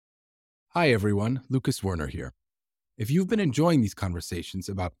Hi, everyone. Lucas Werner here. If you've been enjoying these conversations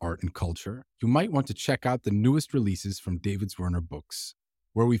about art and culture, you might want to check out the newest releases from David Zwirner Books,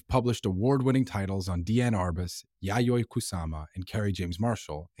 where we've published award-winning titles on Diane Arbus, Yayoi Kusama, and Kerry James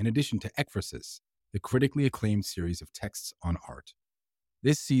Marshall, in addition to Ekphrasis, the critically acclaimed series of texts on art.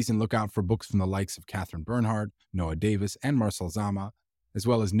 This season, look out for books from the likes of Catherine Bernhard, Noah Davis, and Marcel Zama, as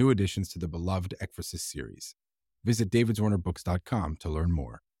well as new additions to the beloved Ekphrasis series. Visit davidzwernerbooks.com to learn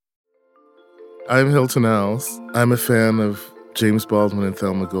more. I'm Hilton Als. I'm a fan of James Baldwin and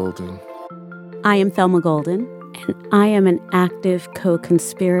Thelma Golden. I am Thelma Golden, and I am an active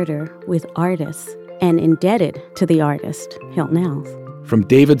co-conspirator with artists and indebted to the artist, Hilton Als. From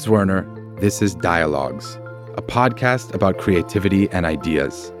David Zwirner, this is Dialogues, a podcast about creativity and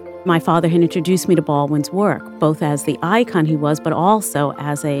ideas. My father had introduced me to Baldwin's work, both as the icon he was, but also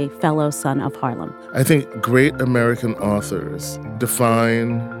as a fellow son of Harlem. I think great American authors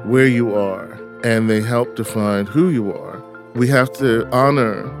define where you are, and they help define who you are. We have to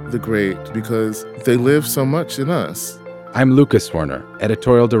honor the great because they live so much in us. I'm Lucas Werner,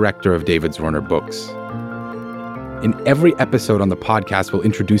 editorial director of David Zwirner Books. In every episode on the podcast, we'll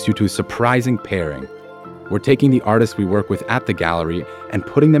introduce you to a surprising pairing. We're taking the artists we work with at the gallery and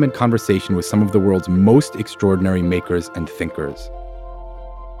putting them in conversation with some of the world's most extraordinary makers and thinkers.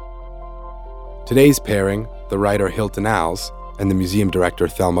 Today's pairing, the writer Hilton Als and the museum director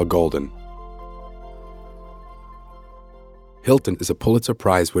Thelma Golden. Hilton is a Pulitzer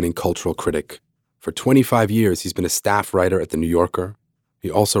Prize-winning cultural critic. For 25 years, he's been a staff writer at The New Yorker. He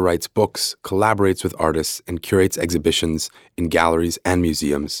also writes books, collaborates with artists, and curates exhibitions in galleries and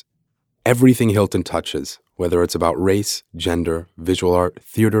museums. Everything Hilton touches, whether it's about race, gender, visual art,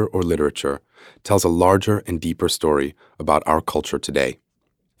 theater, or literature, tells a larger and deeper story about our culture today.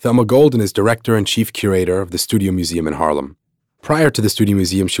 Thelma Golden is director and chief curator of the Studio Museum in Harlem. Prior to the Studio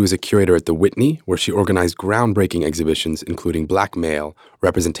Museum, she was a curator at the Whitney, where she organized groundbreaking exhibitions including Black Male,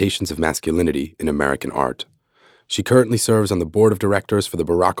 Representations of Masculinity in American Art. She currently serves on the board of directors for the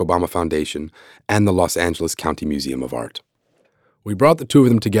Barack Obama Foundation and the Los Angeles County Museum of Art. We brought the two of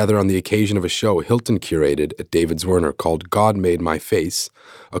them together on the occasion of a show Hilton curated at David Zwirner called God Made My Face,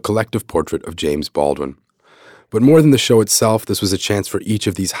 a collective portrait of James Baldwin. But more than the show itself, this was a chance for each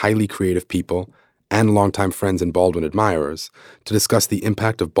of these highly creative people and longtime friends and Baldwin admirers to discuss the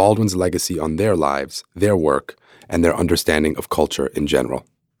impact of Baldwin's legacy on their lives, their work, and their understanding of culture in general.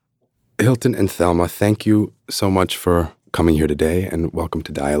 Hilton and Thelma, thank you so much for coming here today, and welcome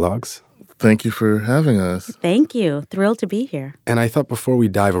to Dialogues. Thank you for having us. Thank you. Thrilled to be here. And I thought before we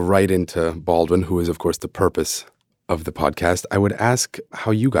dive right into Baldwin, who is, of course, the purpose of the podcast, I would ask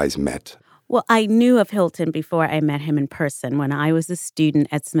how you guys met. Well, I knew of Hilton before I met him in person. When I was a student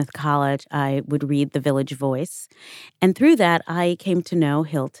at Smith College, I would read The Village Voice. And through that, I came to know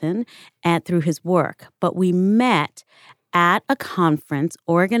Hilton through his work. But we met at a conference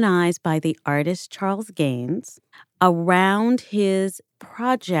organized by the artist Charles Gaines around his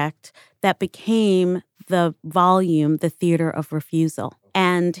project that became the volume, The Theater of Refusal.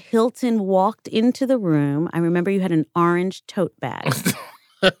 And Hilton walked into the room. I remember you had an orange tote bag.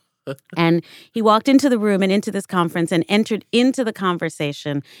 And he walked into the room and into this conference and entered into the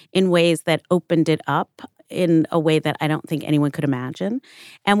conversation in ways that opened it up in a way that I don't think anyone could imagine.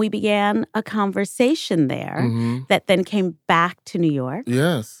 And we began a conversation there that then came back to New York.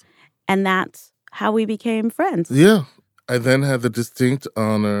 Yes. And that's how we became friends. Yeah. I then had the distinct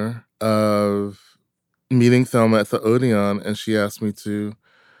honor of meeting Thelma at the Odeon, and she asked me to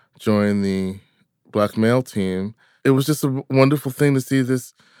join the Black Male team. It was just a wonderful thing to see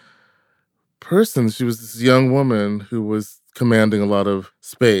this person. She was this young woman who was commanding a lot of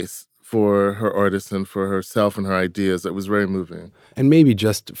space for her artists and for herself and her ideas. It was very moving. And maybe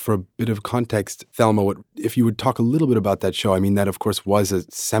just for a bit of context, Thelma, if you would talk a little bit about that show. I mean, that, of course, was a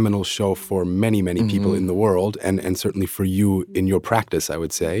seminal show for many, many people in the world, and certainly for you in your practice, I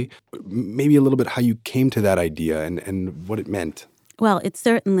would say. Maybe a little bit how you came to that idea and what it meant. Well, it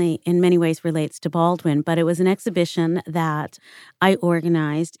certainly in many ways relates to Baldwin, but it was an exhibition that I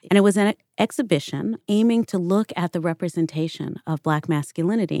organized, and it was an exhibition aiming to look at the representation of Black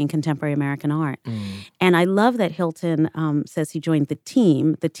masculinity in contemporary American art. And I love that Hilton says he joined the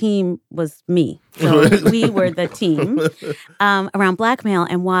team. The team was me. So we were the team around Black Male.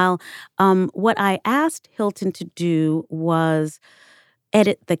 And while what I asked Hilton to do was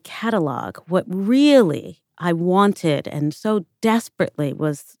edit the catalog, what really I wanted and so desperately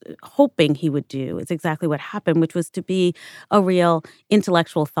was hoping he would do is exactly what happened, which was to be a real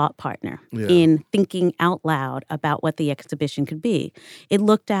intellectual thought partner in thinking out loud about what the exhibition could be. It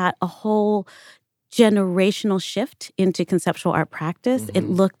looked at a whole generational shift into conceptual art practice. It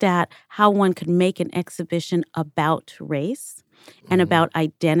looked at how one could make an exhibition about race and about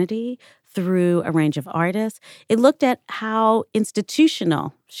identity through a range of artists. It looked at how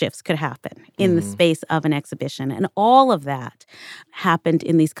institutional shifts could happen in the space of an exhibition. And all of that happened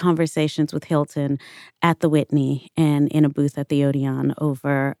in these conversations with Hilton at the Whitney and in a booth at the Odeon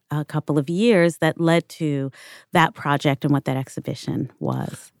over a couple of years that led to that project and what that exhibition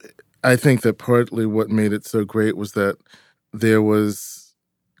was. I think that partly what made it so great was that there was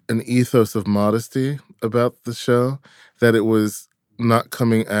an ethos of modesty about the show, that it was not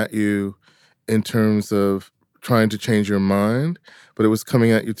coming at you in terms of trying to change your mind, but it was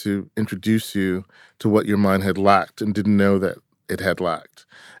coming at you to introduce you to what your mind had lacked and didn't know that it had lacked.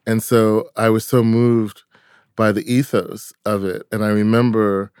 And so I was so moved by the ethos of it. And I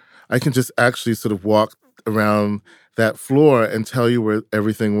remember I can just actually sort of walk around that floor and tell you where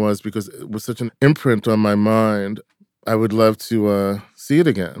everything was because it was such an imprint on my mind. I would love to see it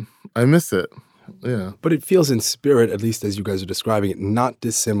again. I miss it. Yeah. But it feels in spirit, at least as you guys are describing it, not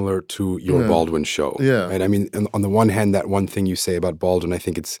dissimilar to your Baldwin show. Yeah. Right? I mean, on the one hand, that one thing you say about Baldwin, I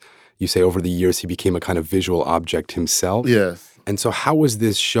think you say over the years he became a kind of visual object himself. Yes. And so how was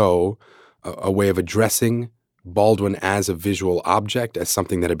this show a way of addressing Baldwin as a visual object, as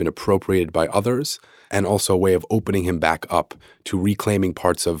something that had been appropriated by others, and also a way of opening him back up to reclaiming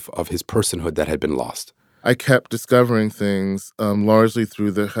parts of his personhood that had been lost? I kept discovering things largely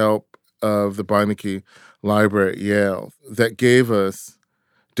through the help of the Beinecke Library at Yale that gave us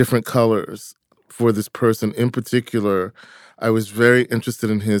different colors for this person. In particular, I was very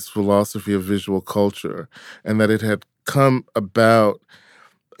interested in his philosophy of visual culture and that it had come about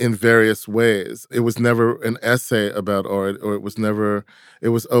in various ways. It was never an essay about art, or it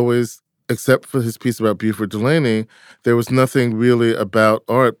was always, except for his piece about Buford Delaney, there was nothing really about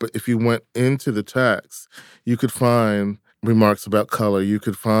art. But if you went into the text, you could find remarks about color. You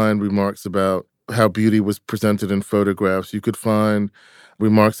could find remarks about how beauty was presented in photographs. You could find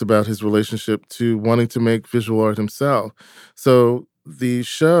remarks about his relationship to wanting to make visual art himself. So the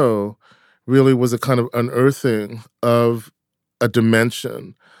show really was a kind of unearthing of a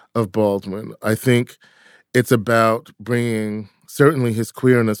dimension of Baldwin. I think it's about bringing certainly his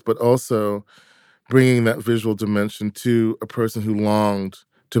queerness, but also bringing that visual dimension to a person who longed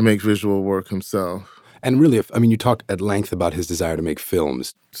to make visual work himself. And really, you talk at length about his desire to make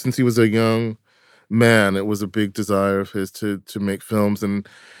films. Since he was a young man, it was a big desire of his to make films. And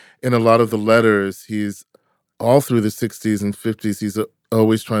in a lot of the letters, he's all through the 60s and 50s, he's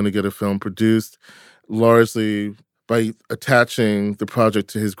always trying to get a film produced, largely by attaching the project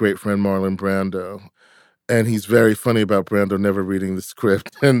to his great friend Marlon Brando. And he's very funny about Brando never reading the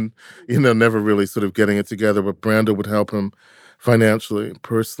script and, never really sort of getting it together. But Brando would help him financially,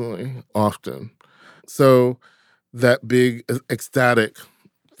 personally, often. So that big ecstatic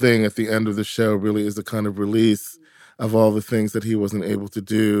thing at the end of the show really is a kind of release of all the things that he wasn't able to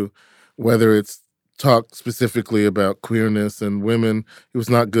do, whether it's talk specifically about queerness and women. He was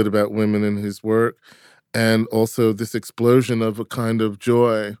not good about women in his work. And also this explosion of a kind of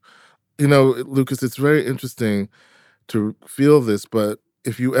joy. Lucas, it's very interesting to feel this, but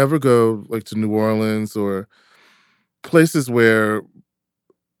if you ever go like to New Orleans or places where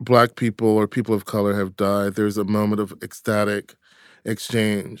Black people or people of color have died, there's a moment of ecstatic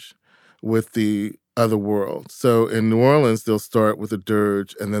exchange with the other world. So in New Orleans, they'll start with a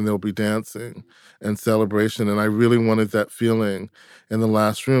dirge and then there'll be dancing and celebration. And I really wanted that feeling in the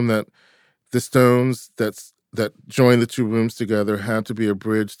last room, that the stones that joined the two rooms together had to be a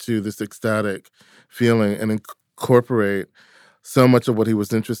bridge to this ecstatic feeling and incorporate so much of what he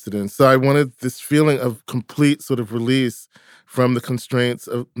was interested in. So I wanted this feeling of complete sort of release from the constraints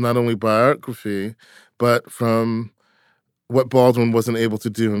of not only biography, but from what Baldwin wasn't able to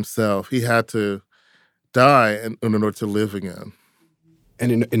do himself. He had to die in order to live again.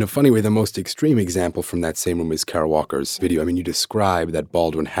 And in a funny way, the most extreme example from that same room is Kara Walker's video. You describe that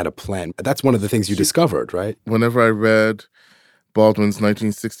Baldwin had a plan. That's one of the things you discovered, right? Whenever I read Baldwin's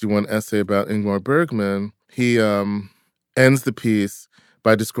 1961 essay about Ingmar Bergman, he ends the piece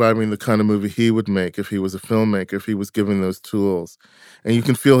by describing the kind of movie he would make if he was a filmmaker, if he was given those tools. And you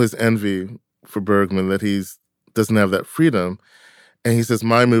can feel his envy for Bergman, that he doesn't have that freedom. And he says,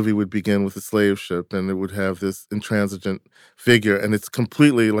 my movie would begin with a slave ship and it would have this intransigent figure. And it's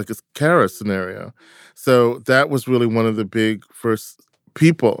completely like a Kara scenario. So that was really one of the big first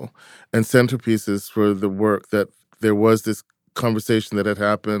people and centerpieces for the work, that there was this conversation that had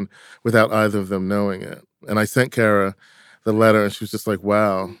happened without either of them knowing it. And I sent Kara the letter and she was just like,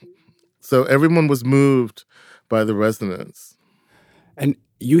 wow. So everyone was moved by the resonance. And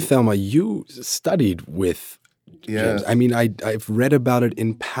you, Thelma, you studied with James. Yes. I mean, I've read about it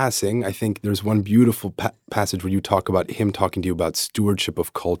in passing. I think there's one beautiful passage where you talk about him talking to you about stewardship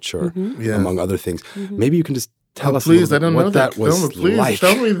of culture, Yes. among other things. Maybe you can just tell us please, a I little don't bit know what that was Thelma, please like.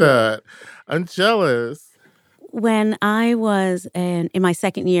 tell me that. I'm jealous. When I was in my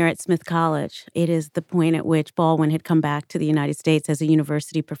second year at Smith College, it is the point at which Baldwin had come back to the United States as a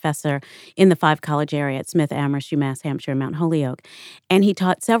university professor in the five-college area at Smith, Amherst, UMass, Hampshire, and Mount Holyoke. And he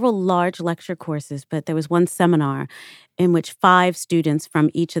taught several large lecture courses, but there was one seminar in which 5 students from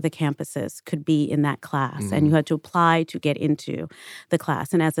each of the campuses could be in that class. And you had to apply to get into the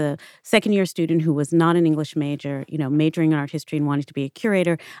class. And as a second-year student who was not an English major, majoring in art history and wanting to be a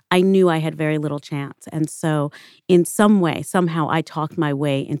curator, I knew I had very little chance. And so in some way, somehow, I talked my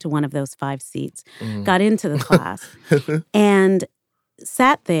way into one of those 5 seats, got into the class, and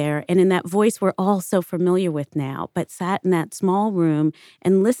sat there, and in that voice we're all so familiar with now, but sat in that small room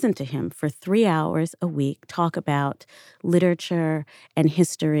and listened to him for 3 hours a week talk about literature and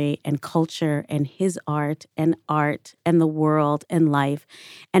history and culture and his art and the world and life.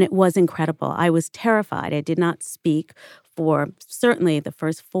 And it was incredible. I was terrified. I did not speak for certainly the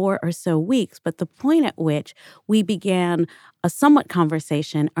first 4 or so weeks, but the point at which we began a somewhat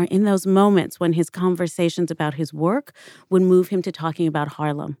conversation are in those moments when his conversations about his work would move him to talking about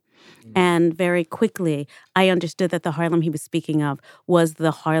Harlem. And very quickly, I understood that the Harlem he was speaking of was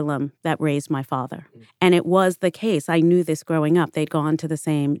the Harlem that raised my father. And it was the case. I knew this growing up. They'd gone to the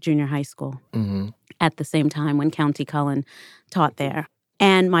same junior high school at the same time when County Cullen taught there.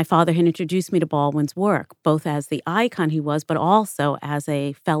 And my father had introduced me to Baldwin's work, both as the icon he was, but also as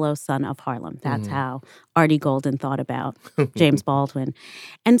a fellow son of Harlem. That's how Artie Golden thought about James Baldwin.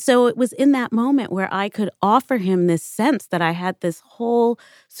 And so it was in that moment where I could offer him this sense that I had this whole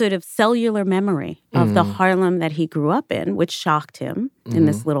sort of cellular memory of the Harlem that he grew up in, which shocked him in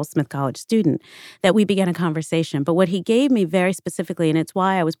this little Smith College student, that we began a conversation. But what he gave me very specifically, and it's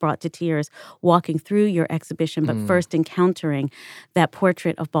why I was brought to tears walking through your exhibition, but first encountering that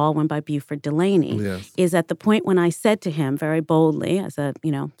portrait of Baldwin by Buford Delaney, is at the point when I said to him very boldly, as a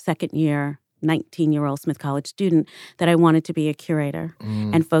second year 19-year-old Smith College student, that I wanted to be a curator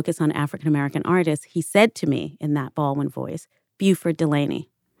and focus on African-American artists. He said to me in that Baldwin voice, Buford Delaney.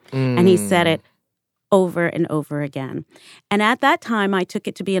 And he said it over and over again. And at that time, I took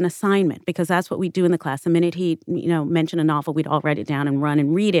it to be an assignment because that's what we do in the class. The minute he, mentioned a novel, we'd all write it down and run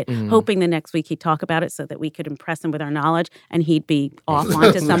and read it, hoping the next week he'd talk about it so that we could impress him with our knowledge and he'd be off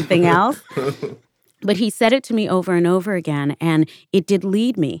onto something else. But he said it to me over and over again, and it did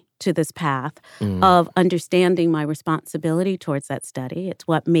lead me to this path of understanding my responsibility towards that study. It's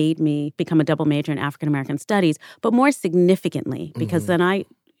what made me become a double major in African American studies, but more significantly, because then I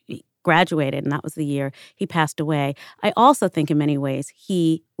graduated, and that was the year he passed away. I also think in many ways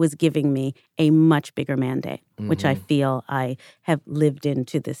he was giving me a much bigger mandate, which I feel I have lived in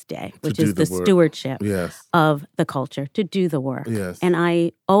to this day, which is the stewardship of the culture, to do the work. And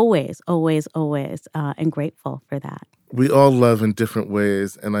I always, always, always am grateful for that. We all love in different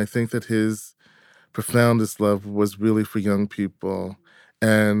ways, and I think that his profoundest love was really for young people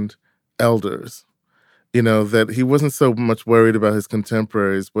and elders. That he wasn't so much worried about his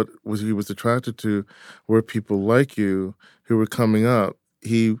contemporaries. What he was attracted to were people like you who were coming up.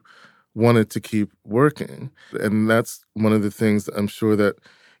 He wanted to keep working. And that's one of the things I'm sure that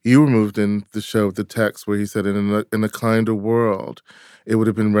you removed in the show, the text, where he said, in a kinder world, it would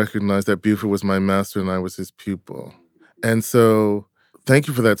have been recognized that Buford was my master and I was his pupil. And so thank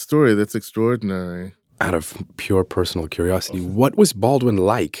you for that story. That's extraordinary. Out of pure personal curiosity, what was Baldwin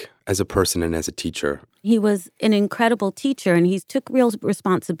like as a person and as a teacher? He was an incredible teacher, and he took real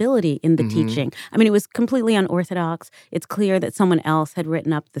responsibility in the teaching. I mean, it was completely unorthodox. It's clear that someone else had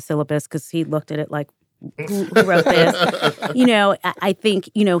written up the syllabus because he looked at it like, who wrote this? I think,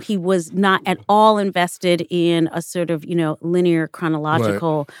 he was not at all invested in a sort of, linear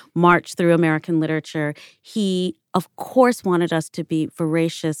chronological march through American literature. He, of course, wanted us to be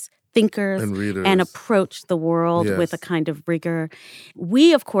voracious thinkers and readers and approach the world with a kind of rigor.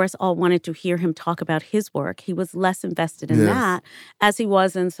 We, of course, all wanted to hear him talk about his work. He was less invested in that as he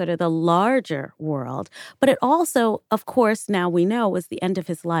was in sort of the larger world. But it also, of course, now we know, was the end of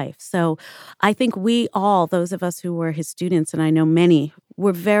his life. So I think we all, those of us who were his students, and I know many,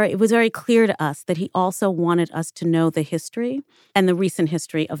 it was very clear to us that he also wanted us to know the history and the recent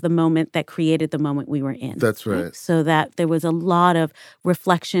history of the moment that created the moment we were in. That's right. So that there was a lot of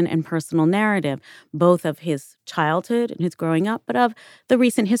reflection and personal narrative, both of his childhood and his growing up, but of the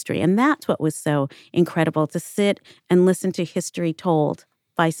recent history. And that's what was so incredible, to sit and listen to history told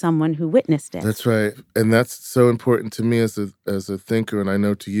by someone who witnessed it. That's right. And that's so important to me as a thinker, and I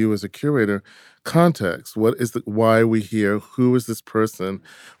know to you as a curator. Context. What is why are we here? Who is this person?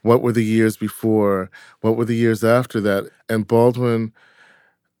 What were the years before? What were the years after that? And Baldwin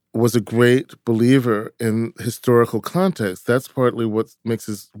was a great believer in historical context. That's partly what makes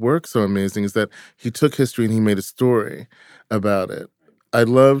his work so amazing, is that he took history and he made a story about it. I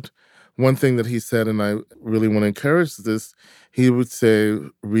loved one thing that he said, and I really want to encourage this. He would say,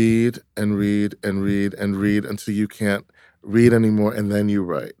 read and read and read and read until you can't read anymore, and then you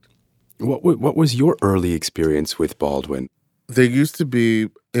write. What was your early experience with Baldwin? There used to be,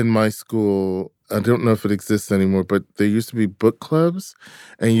 in my school, I don't know if it exists anymore, but there used to be book clubs,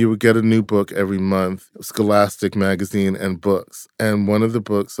 and you would get a new book every month, Scholastic magazine and books. And one of the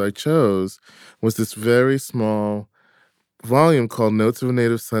books I chose was this very small volume called Notes of a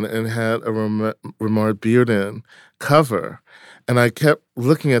Native Son, and had a Ramar Bearden cover. And I kept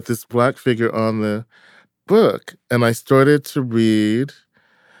looking at this Black figure on the book, and I started to read,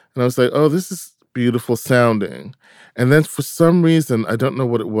 and I was like, oh, this is beautiful sounding. And then for some reason, I don't know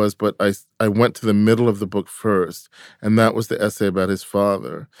what it was, but I went to the middle of the book first, and that was the essay about his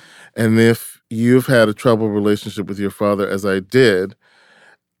father. And if you've had a troubled relationship with your father, as I did,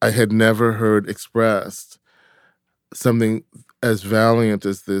 I had never heard expressed something as valiant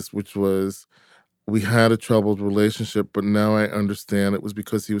as this, which was, we had a troubled relationship, but now I understand it was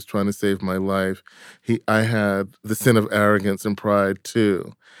because he was trying to save my life. I had the sin of arrogance and pride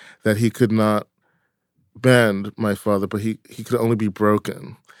too, that he could not bend my father, but he could only be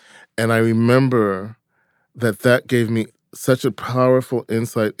broken. And I remember that gave me such a powerful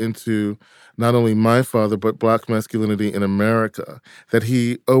insight into not only my father, but Black masculinity in America, that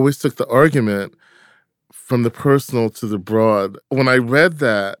he always took the argument from the personal to the broad. When I read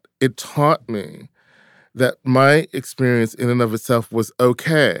that, it taught me that my experience in and of itself was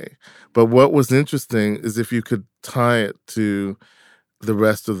okay. But what was interesting is if you could tie it to the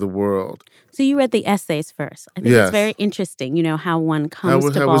rest of the world. So you read the essays first. I think Yes. it's very interesting, how one comes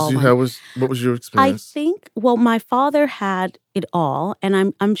to Baldwin. What was your experience? I think, my father had it all,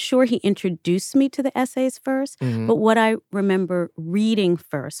 and I'm sure he introduced me to the essays first. Mhm. But what I remember reading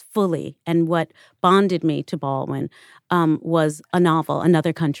first fully, and what bonded me to Baldwin, was a novel,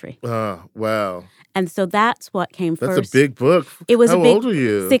 Another Country. Oh, wow. And so that's what came That's first. a big book. It was How a big, old are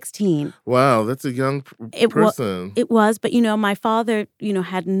you? 16. Wow, that's a young person. It was, but my father,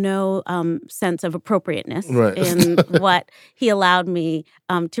 had no sense of appropriateness Right. in what he allowed me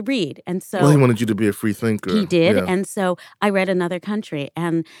to read, and so Well, he wanted you to be a free thinker. he did, Yeah. and so I read Another Country,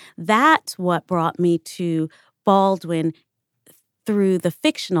 and that's what brought me to Baldwin through the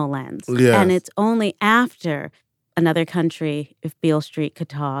fictional lens. Yes. And it's only after Another Country, If Beale Street Could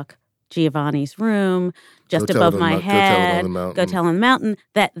Talk, Giovanni's Room, Just Go Tell Above It on My the Go Tell It on Head, the Mountain. Go Tell on the Mountain,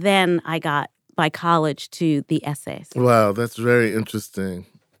 that then I got by college to the essays. Wow, that's very interesting.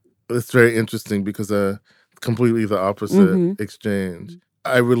 It's very interesting because completely the opposite exchange.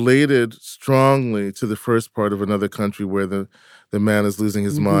 I related strongly to the first part of Another Country, where the man is losing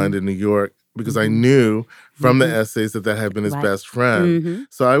his mind in New York, because I knew from the essays that had been his Right. best friend.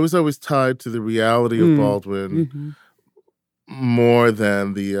 So I was always tied to the reality of Baldwin more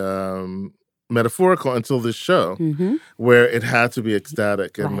than the metaphorical until this show, where it had to be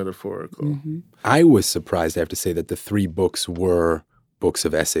ecstatic and Right. metaphorical. I was surprised, I have to say, that the 3 books were books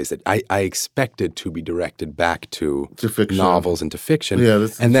of essays that I expected to be directed back to fiction. novels and to fiction. Yeah,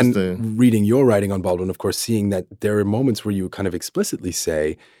 that's and then interesting. reading your writing on Baldwin, of course, seeing that there are moments where you kind of explicitly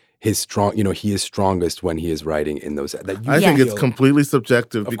say he is strongest when he is writing in those. That you I think feel- it's completely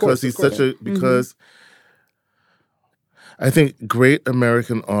subjective Of because course, he's of course. because I think great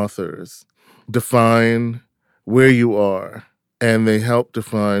American authors define where you are, and they help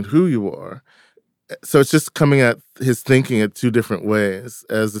define who you are. So it's just coming at his thinking at 2 different ways,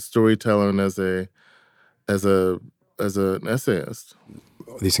 as a storyteller and as an essayist.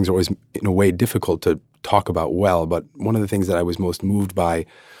 These things are always, in a way, difficult to talk about well, but one of the things that I was most moved by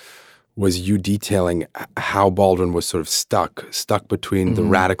was you detailing how Baldwin was sort of stuck between the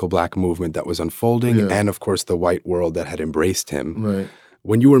radical Black movement that was unfolding and, of course, the white world that had embraced him. Right.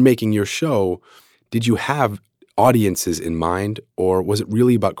 When you were making your show, did you have audiences in mind, or was it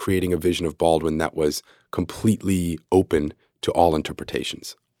really about creating a vision of Baldwin that was completely open to all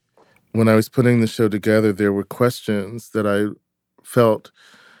interpretations? When I was putting the show together, there were questions that I felt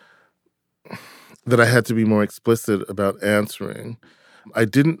that I had to be more explicit about answering. I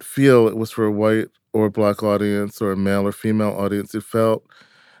didn't feel it was for a white or Black audience or a male or female audience. It felt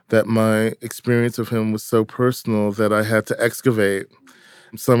that my experience of him was so personal that I had to excavate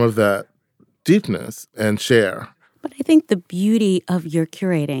some of that deepness and share. But I think the beauty of your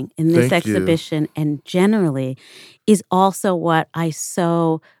curating in this Thank you. exhibition and generally is also what I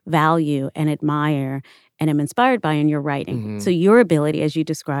so value and admire and am inspired by in your writing. Hmm. So your ability, as you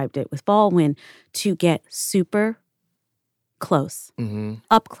described it with Baldwin, to get super close, Hmm.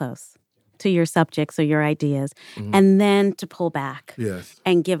 up close to your subjects or your ideas, Hmm. and then to pull back Yes.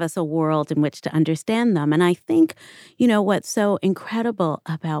 and give us a world in which to understand them. And I think, what's so incredible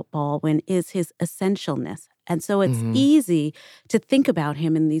about Baldwin is his essentialness. And so it's Hmm. easy to think about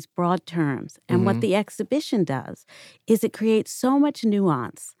him in these broad terms. And what Hmm. the exhibition does is it creates so much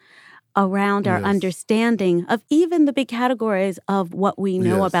nuance around our Yes. understanding of even the big categories of what we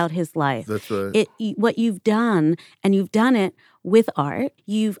know Yes. about his life. That's right. What you've done, and you've done it with art,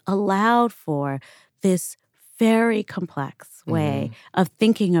 you've allowed for this very complex way Hmm. of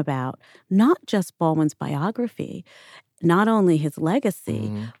thinking about not just Baldwin's biography, not only his legacy,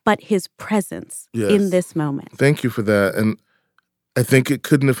 Hmm. but his presence in Yes. this moment. Thank you for that. And I think it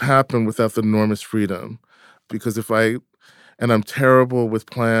couldn't have happened without the enormous freedom. Because and I'm terrible with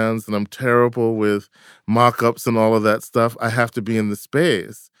plans and I'm terrible with mock ups and all of that stuff, I have to be in the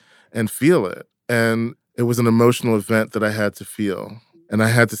space and feel it. And it was an emotional event that I had to feel. And I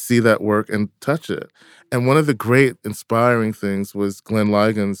had to see that work and touch it. And one of the great inspiring things was Glenn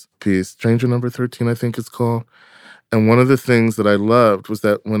Ligon's piece, Stranger Number 13, I think it's called. And one of the things that I loved was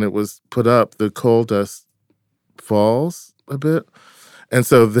that when it was put up, the coal dust falls a bit. And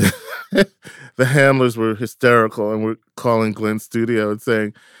so the handlers were hysterical and were calling Glenn's studio and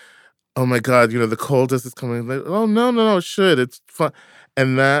saying, "Oh my God, the coal dust is coming." Like, "Oh no, it should. It's fun."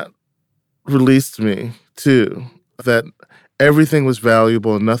 And that released me too. That everything was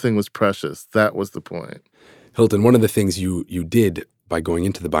valuable and nothing was precious. That was the point. Hilton, one of the things you did by going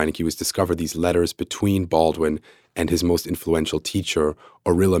into the Beinecke was discover these letters between Baldwin and his most influential teacher,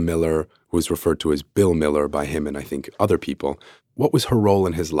 Orilla Miller, who was referred to as Bill Miller by him and I think other people. What was her role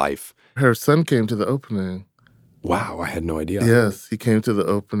in his life? Her son came to the opening. Wow, I had no idea. Yes, he came to the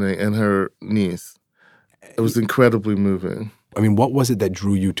opening, and her niece. It was incredibly moving. I mean, what was it that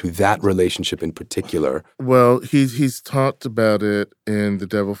drew you to that relationship in particular? Well, he's talked about it in The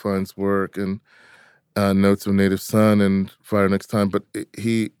Devil Finds Work and Notes of a Native Son and Fire Next Time, but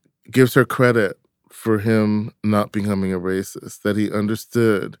he gives her credit for him not becoming a racist, that he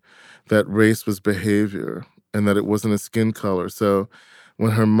understood that race was behavior and that it wasn't a skin color. So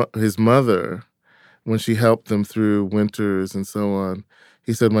when his mother, when she helped them through winters and so on,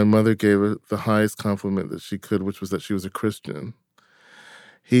 he said, my mother gave her the highest compliment that she could, which was that she was a Christian.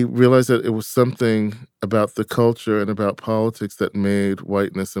 He realized that it was something about the culture and about politics that made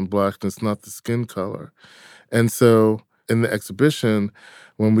whiteness and blackness, not the skin color. And so in the exhibition,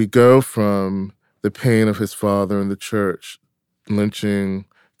 when we go from the pain of his father in the church, lynching,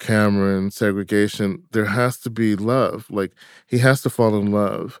 Cameron, segregation, there has to be love. Like, he has to fall in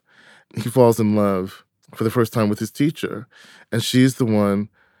love. He falls in love for the first time with his teacher, and she's the one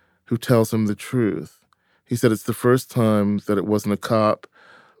who tells him the truth. He said it's the first time that it wasn't a cop,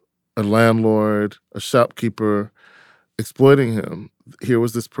 a landlord, a shopkeeper exploiting him. Here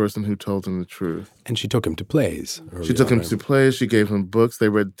was this person who told him the truth. And she took him to plays. She took him to plays. She gave him books. They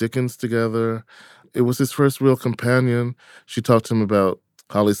read Dickens together. It was his first real companion. She talked to him about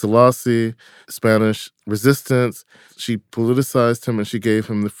Haile Selassie, Spanish resistance. She politicized him and she gave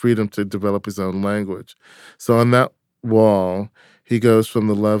him the freedom to develop his own language. So on that wall, he goes from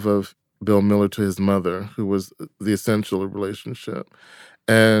the love of Bill Miller to his mother, who was the essential relationship.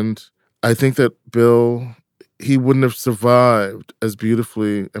 And I think that Bill, he wouldn't have survived as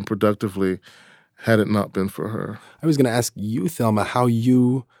beautifully and productively had it not been for her. I was going to ask you, Thelma, how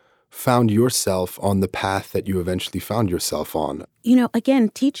you found yourself on the path that you eventually found yourself on. Again,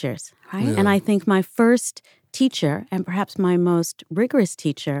 teachers, right? Yeah. And I think my first teacher, and perhaps my most rigorous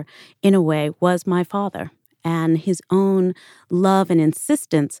teacher in a way, was my father. And his own love and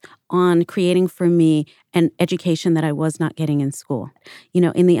insistence on creating for me an education that I was not getting in school.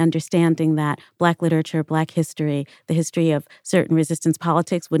 In the understanding that Black literature, Black history, the history of certain resistance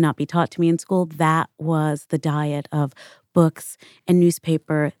politics would not be taught to me in school. That was the diet of books and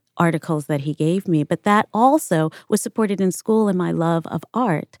newspaper articles that he gave me. But that also was supported in school in my love of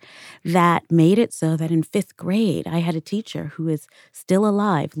art that made it so that in 5th grade, I had a teacher who is still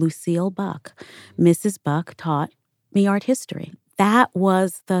alive, Lucille Buck. Mrs. Buck taught me art history. That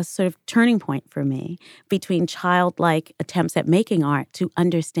was the sort of turning point for me between childlike attempts at making art to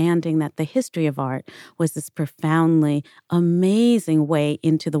understanding that the history of art was this profoundly amazing way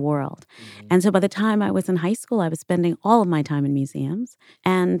into the world. Mm-hmm. And so by the time I was in high school, I was spending all of my time in museums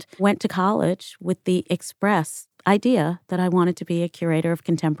and went to college with the express idea that I wanted to be a curator of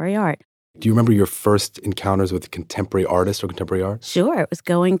contemporary art. Do you remember your first encounters with contemporary artists or contemporary art? Sure. It was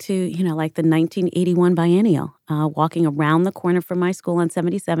going to, like the 1981 biennial, walking around the corner from my school on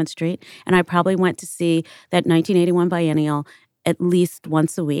 77th Street. And I probably went to see that 1981 biennial at least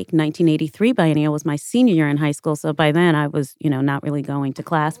once a week. 1983 biennial was my senior year in high school. So by then I was, not really going to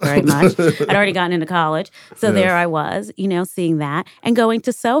class very much. I'd already gotten into college. So Yes. There I was, seeing that and going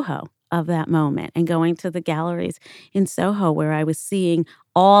to Soho of that moment and going to the galleries in Soho where I was seeing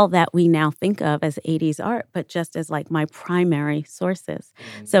all that we now think of as 80s art, but just as like my primary sources.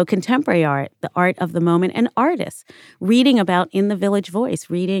 So contemporary art, the art of the moment, and artists, reading about In the Village Voice,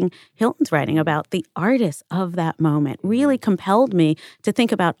 reading Hilton's writing about the artists of that moment really compelled me to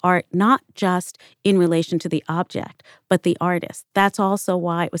think about art not just in relation to the object, but the artist. That's also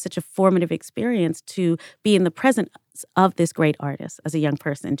why it was such a formative experience to be in the presence of this great artist as a young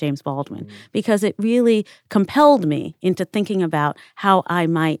person, James Baldwin, because it really compelled me into thinking about how I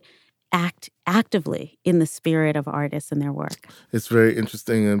might act actively in the spirit of artists and their work. It's very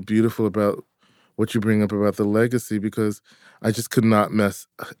interesting and beautiful about what you bring up about the legacy, because I just could not mess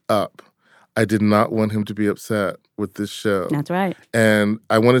up. I did not want him to be upset with this show. That's right. And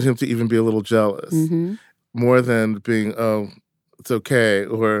I wanted him to even be a little jealous, more than being, oh, it's okay.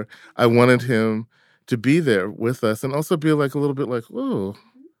 Or I wanted him to be there with us and also be like a little bit like, whoa,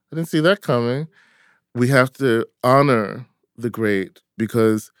 I didn't see that coming. We have to honor the great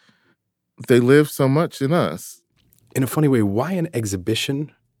because they live so much in us. In a funny way, why an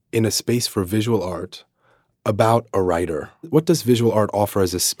exhibition in a space for visual art about a writer? What does visual art offer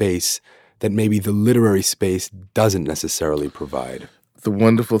as a space that maybe the literary space doesn't necessarily provide? The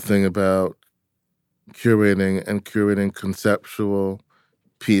wonderful thing about curating conceptual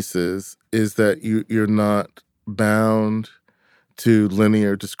pieces is that you're not bound to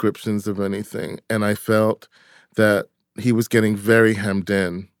linear descriptions of anything. And I felt that he was getting very hemmed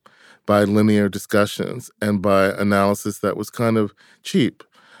in by linear discussions and by analysis that was kind of cheap.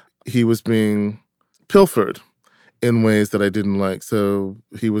 He was being pilfered in ways that I didn't like. So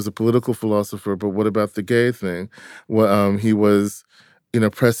he was a political philosopher, but what about the gay thing? Well, he was,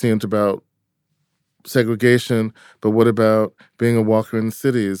 prescient about segregation, but what about being a walker in the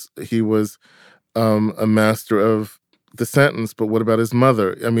cities? He was a master of the sentence, but what about his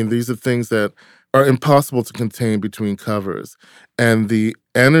mother? I mean, these are things that are impossible to contain between covers. And the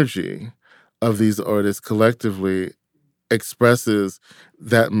energy of these artists collectively expresses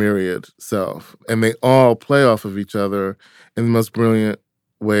that myriad self. And they all play off of each other in the most brilliant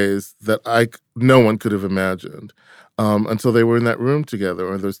ways that no one could have imagined until they were in that room together,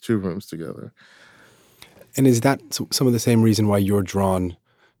 or those two rooms together. And is that some of the same reason why you're drawn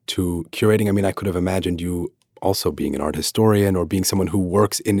to curating? I mean, I could have imagined you also being an art historian or being someone who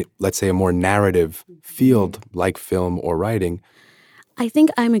works in, let's say, a more narrative field like film or writing. I think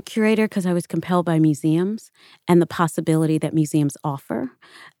I'm a curator because I was compelled by museums and the possibility that museums offer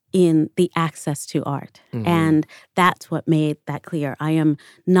in the access to art. And that's what made that clear. I am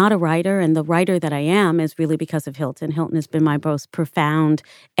not a writer, and the writer that I am is really because of Hilton. Hilton has been my most profound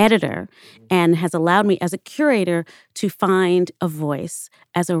editor and has allowed me as a curator to find a voice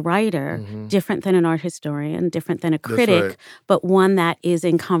as a writer different than an art historian, different than a critic, but one that is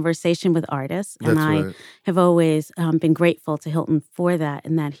in conversation with artists. And I have always been grateful to Hilton for that,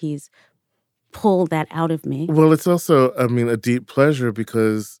 and that he's pulled that out of me. Well, it's also, a deep pleasure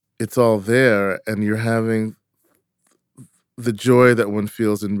because it's all there, and you're having the joy that one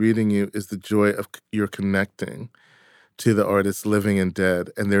feels in reading you is the joy of you're connecting to the artists living and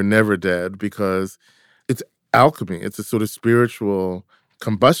dead, and they're never dead because it's alchemy. It's a sort of spiritual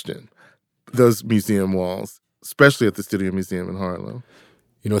combustion, those museum walls, especially at the Studio Museum in Harlem.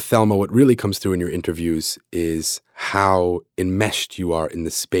 Thelma, what really comes through in your interviews is how enmeshed you are in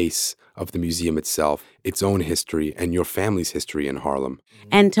the space of the museum itself, its own history, and your family's history in Harlem.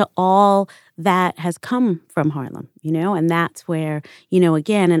 And to all that has come from Harlem, and that's where,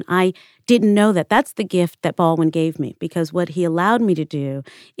 again, and I didn't know that that's the gift that Baldwin gave me, because what he allowed me to do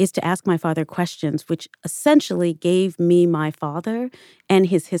is to ask my father questions, which essentially gave me my father and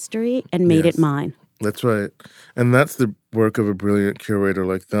his history and made it mine. That's right. And that's the work of a brilliant curator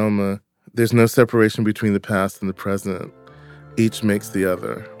like Thelma. There's no separation between the past and the present. Each makes the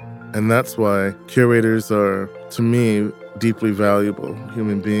other. And that's why curators are, to me, deeply valuable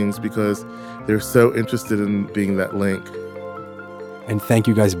human beings, because they're so interested in being that link. And thank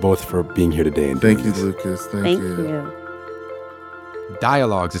you guys both for being here today. And thank you, Lucas. Thank you. Thank you.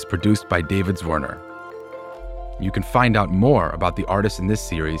 Dialogues is produced by David Zwirner. You can find out more about the artists in this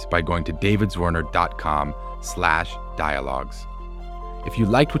series by going to davidzwirner.com/dialogues. If you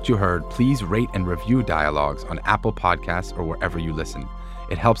liked what you heard, please rate and review Dialogues on Apple Podcasts or wherever you listen.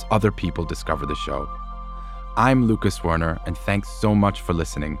 It helps other people discover the show. I'm Lucas Werner, and thanks so much for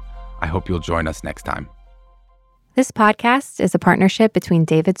listening. I hope you'll join us next time. This podcast is a partnership between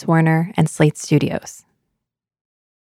David Zwirner and Slate Studios.